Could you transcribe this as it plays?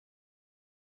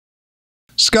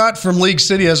Scott from League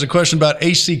City has a question about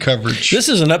AC coverage. This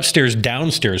is an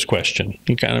upstairs-downstairs question.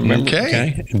 You kind of remember?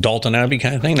 Okay. Dalton Abbey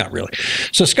kind of thing? Not really.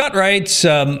 So Scott writes,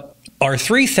 our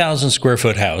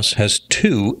 3,000-square-foot house has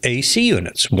 2 AC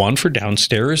units, one for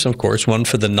downstairs, of course, one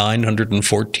for the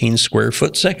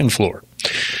 914-square-foot second floor.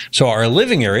 So our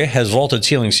living area has vaulted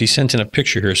ceilings. He sent in a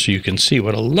picture here so you can see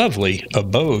what a lovely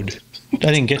abode. I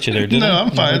didn't get you there, did I? No,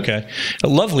 I'm fine. Okay. A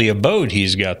lovely abode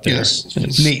he's got there. Yes.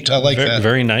 It's neat. I like that.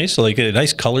 Very nice. Like a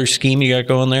nice color scheme you got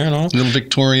going there and all. Little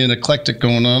Victorian eclectic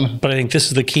going on. But I think this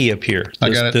is the key up here. I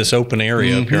got it. This open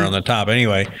area up here on the top.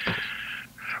 Anyway,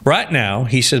 right now,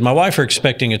 he says, my wife are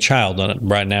expecting a child on it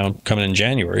right now, coming in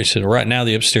January. He said, right now,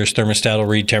 the upstairs thermostat will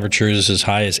read temperatures as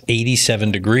high as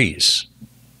 87 degrees.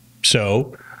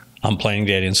 So I'm planning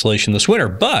to add insulation this winter.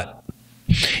 But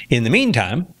in the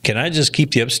meantime, can I just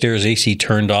keep the upstairs AC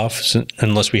turned off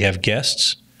unless we have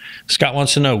guests? Scott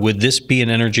wants to know, would this be an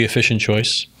energy efficient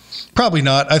choice? Probably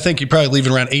not. I think you probably leave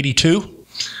it around 82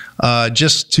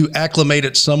 just to acclimate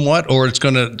it somewhat, or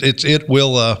it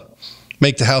will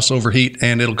make the house overheat,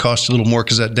 and it'll cost you a little more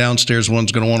because that downstairs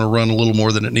one's going to want to run a little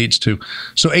more than it needs to.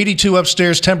 So 82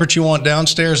 upstairs, temperature you want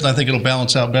downstairs, and I think it'll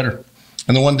balance out better.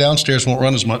 And the one downstairs won't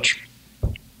run as much.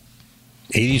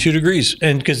 82 degrees.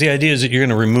 And because the idea is that you're going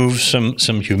to remove some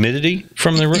humidity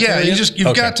from the roof area?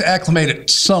 You've got to acclimate it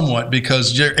somewhat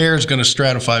because your air is going to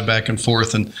stratify back and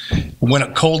forth. And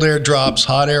when cold air drops,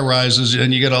 hot air rises,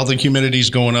 and you get all the humidities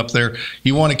going up there,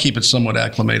 you want to keep it somewhat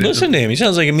acclimated. Listen to him. He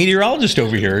sounds like a meteorologist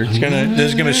over here. This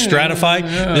is going to stratify.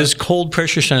 Yeah. This cold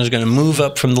pressure center is going to move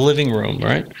up from the living room,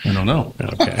 right? I don't know.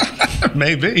 Okay.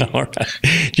 Maybe. All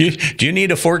right. Do you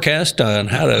need a forecast on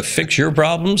how to fix your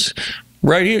problems?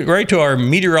 Right to our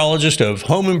meteorologist of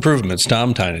home improvements,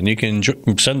 Tom Tynan. You can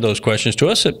send those questions to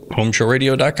us at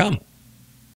HomeShowRadio.com.